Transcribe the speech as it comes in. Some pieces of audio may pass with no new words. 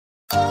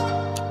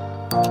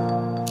So,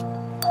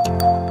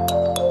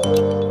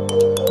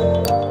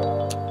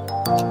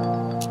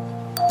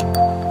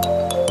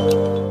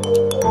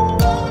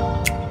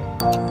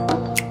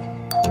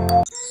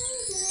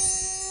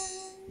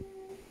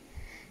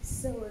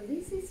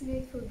 this is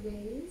Grateful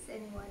Grace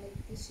and I wanted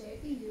to share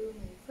to you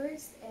my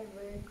first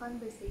ever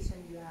conversation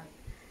vlog.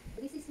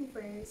 This is my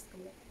first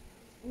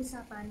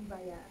usapan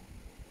via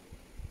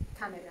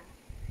camera.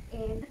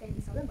 And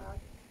it's all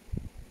about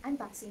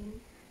unboxing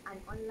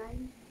an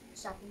online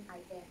shopping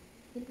item.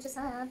 Dito po siya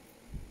sa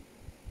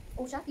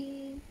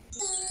Shopee!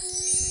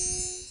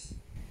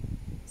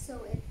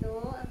 So,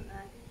 ito ang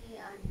aking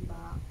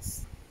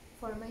i-unbox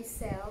for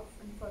myself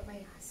and for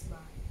my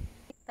husband.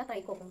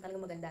 Tatry ko kung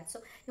talagang maganda.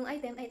 So, yung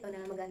item ay ito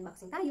na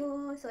mag-unboxing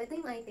tayo. So, ito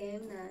yung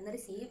item na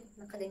na-receive,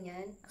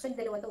 nakaganyan. Actually,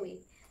 dalawa to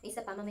eh. May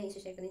isa pa, mamaya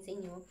i-share ko din sa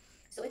inyo.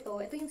 So, ito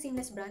yung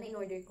seamless bra na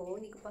in-order ko.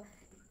 Hindi ko pa,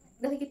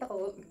 nakikita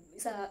ko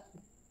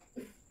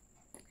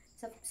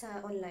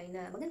sa online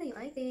na maganda yung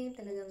item,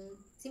 talagang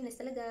seamless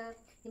talaga.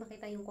 Hindi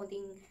makita yung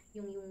konting,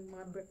 yung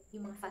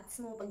mga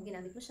fats mo pag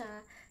ginamit mo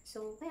siya.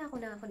 So, kaya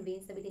ako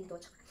na-convince na bilhin to.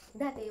 Tsaka,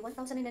 dati,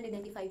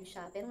 1,995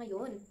 siya. Pero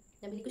ngayon,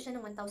 nabili ko siya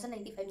ng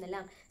 1,095 na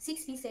lang.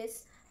 6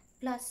 pieces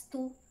plus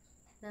 2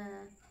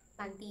 na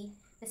panty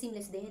na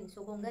seamless din.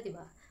 So, bongga,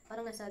 diba?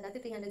 Parang nasa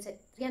dati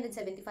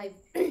 375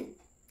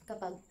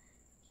 kapag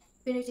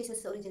pinurchase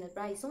mo sa original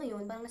price. So,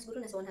 ngayon, parang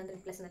siguro nasa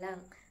 100 plus na lang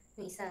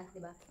yung isa,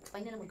 diba?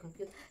 Kaya na lang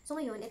mag-compute. So,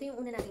 ngayon, ito yung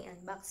una nating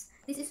unbox.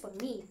 This is for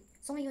me.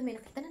 So, ngayon, may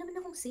nakita na naman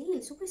akong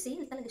sale. Super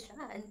sale talaga siya.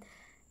 And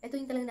ito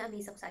yung talagang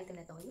na-amaze ako sa item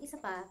na to. Yung isa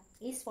pa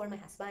is for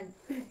my husband.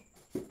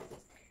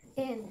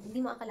 And hindi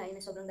mo akalain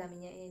na sobrang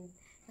dami niya. And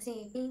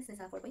kasi things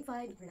nasa 4.5,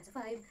 or nasa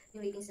 5, yung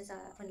ratings nasa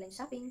online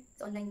shopping,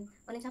 sa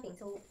online shopping.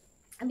 So,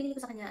 ang binili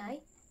ko sa kanya ay,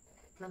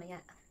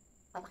 mamaya,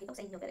 papakita ko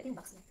sa inyo, pero ito yung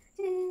box niya.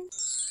 Tadaan!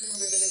 May mga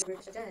burger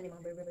pa siya dyan, may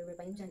mga burger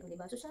pa yun dyan, o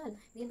diba? Social,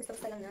 hindi yung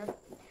basta-basta lang na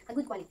a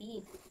good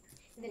quality.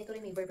 And then ito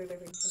rin may burger pa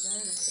dyan,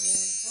 mga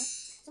ganyan, ha?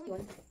 So,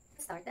 ngayon,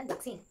 start the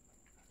unboxing.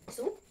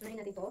 So,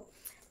 unahin natin to.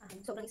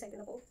 Sobrang excited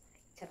ako.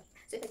 Charot.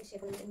 So, ito i-share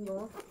ko lang sa inyo.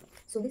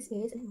 So, this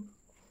is,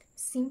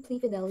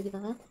 Simply Fidelity,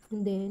 diba?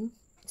 And then,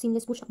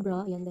 seamless push-up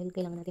bra. Ayan, dahil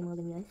kailangan natin mga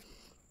ganyan.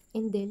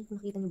 And then,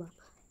 makita nyo ba?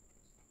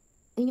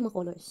 Ayun yung mga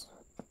colors.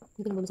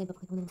 Hindi ko na babasahin,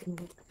 papakita ko na lang sa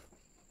inyo.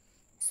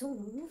 So,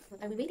 what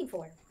are we waiting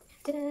for?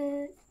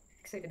 Tada!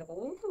 Excited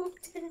ako.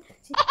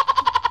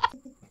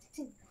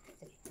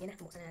 Yan na,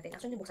 buksan natin.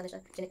 Actually, buksan na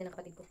siya. Chinek na ng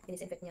kapatid ko.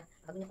 Dinisinfect niya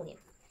bago niya kunin.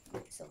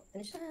 So,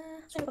 ano siya?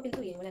 Actually, may papel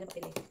to eh. Wala na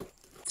papel eh.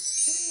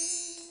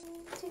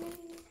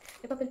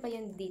 May papel pa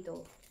yan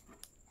dito.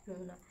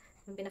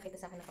 Nung pinakita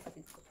sa akin ng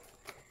kapatid ko.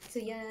 So,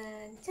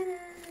 yan.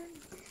 Tcharan!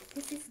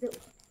 This is the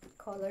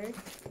color.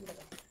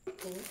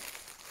 Pink.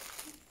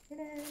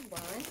 Tcharan!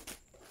 One.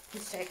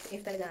 Let's check if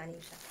talaga ano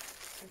siya.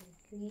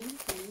 Green,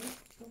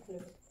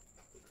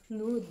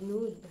 blue,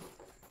 nude.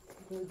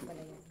 Nude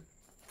pala yan.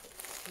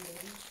 And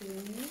then,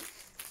 2.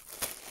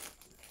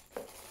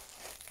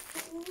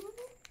 4, 5,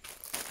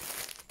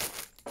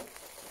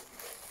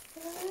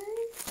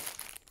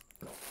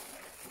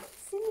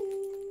 6.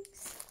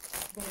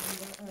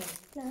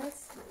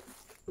 Plus,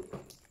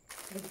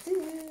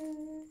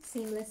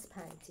 seamless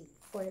panty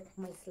for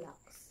my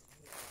slacks.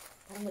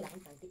 Parang wala kang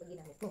panty pag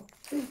ginamit mo.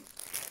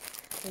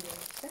 Ayan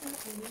siya.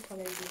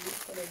 Color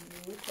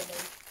blue,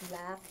 color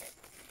black.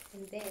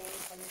 And then,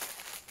 color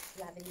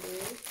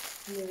lavender,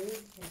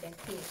 nude, and then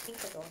pink. Pink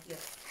pa to.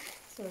 Yun.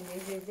 So,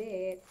 this is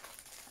it.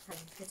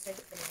 Let's start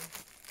it for now.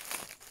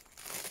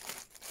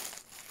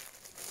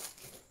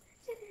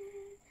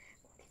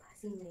 Diba?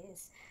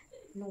 Seamless.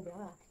 No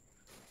bra.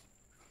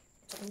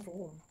 Tsaka yung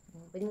foam.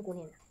 Pwede mo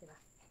kunin. Diba?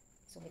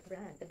 So, may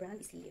brand. The brand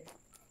is here.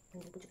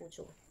 Hindi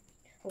pucho-pucho.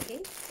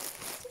 Okay?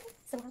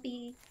 So,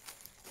 happy.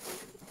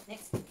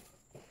 Next.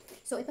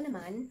 So, ito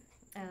naman,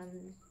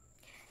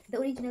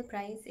 the original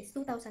price is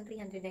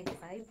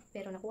 2,395,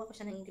 pero nakuha ko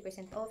siya ng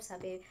 80% off.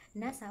 Sabi,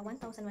 nasa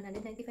 1,195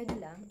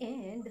 na lang.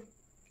 And,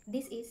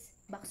 this is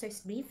boxer's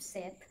brief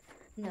set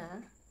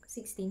na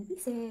 16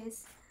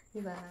 pieces.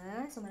 Diba?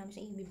 So, marami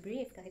siyang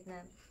i-brief kahit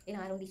na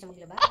ilang araw hindi siya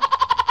maglaba.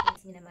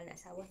 Kasi naman na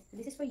asawa. So,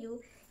 this is for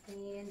you.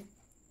 And,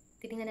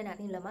 titingnan na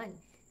natin yung laman.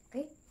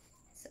 Okay?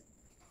 So,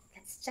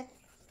 let's check.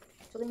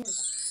 So, ganyan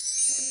ito.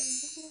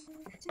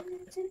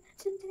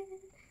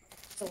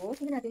 So,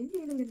 tingnan natin.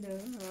 Ang ganda.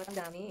 Ang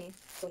dami.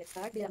 So, let's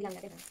start. Bilang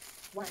natin ha.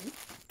 1,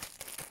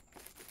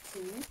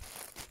 2,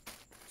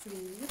 3,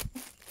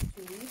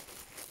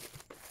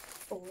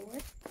 4,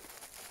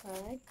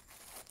 5,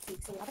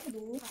 6. So, apat na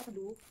do. Apat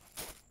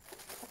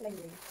lang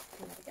yun.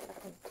 Apat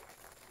na.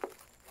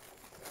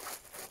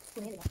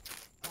 Kunin, diba?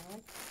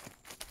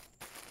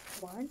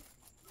 1.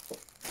 So,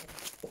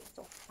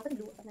 apat na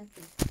do. Apat na. 1,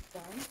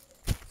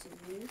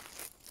 2,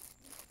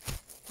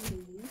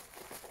 3,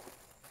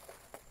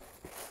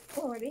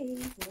 4.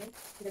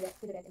 To the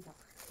red and top.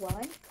 1,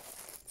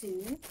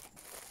 2,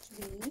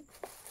 3,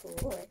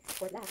 4.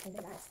 For last and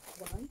the last.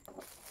 1,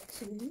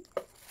 2,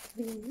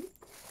 3,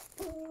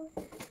 4.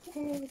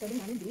 Okay, so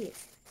namin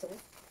bricks. So,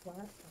 4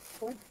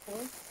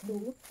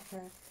 blue at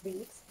na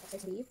bricks.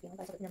 Tapos brief. Yan,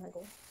 para sa naman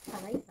ko.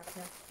 5, dapat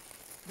na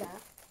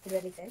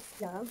where it says,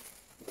 love.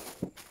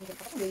 And then,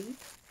 apat na gray.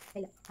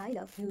 I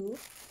love you.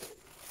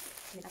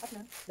 And then, apat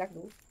na dark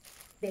blue.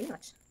 Very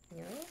much.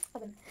 Ayan.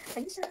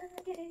 Ayun siya.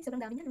 Yay!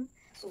 Sobrang dami niya, no?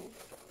 So,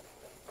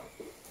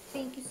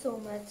 thank you so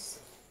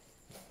much,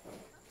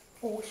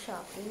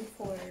 Shopping,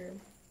 for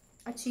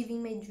achieving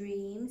my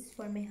dreams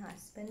for my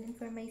husband and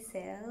for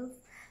myself.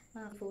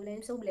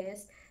 I'm so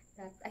blessed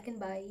that I can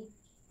buy,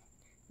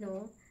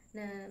 no,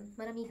 na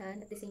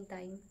maramihan at the same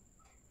time.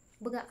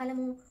 Baga, akala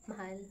mo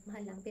mahal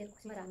lang, pero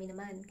kasi marami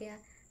naman. Kaya,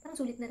 parang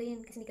sulit na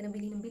rin kasi hindi ka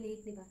nabili ng bili,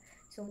 di ba?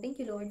 So,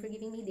 thank you Lord for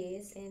giving me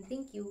this, and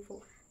thank you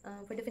for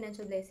the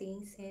financial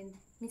blessings. And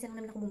minsan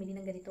lang naman ako bumili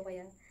ng ganito,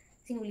 kaya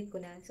sinulit ko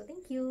na. So,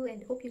 thank you,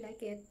 and hope you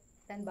like it,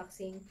 the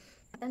unboxing.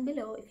 Down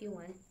below if you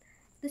want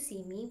to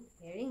see me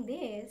wearing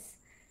this.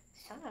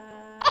 Ciao!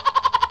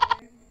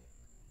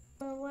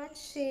 For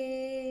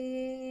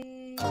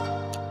watching!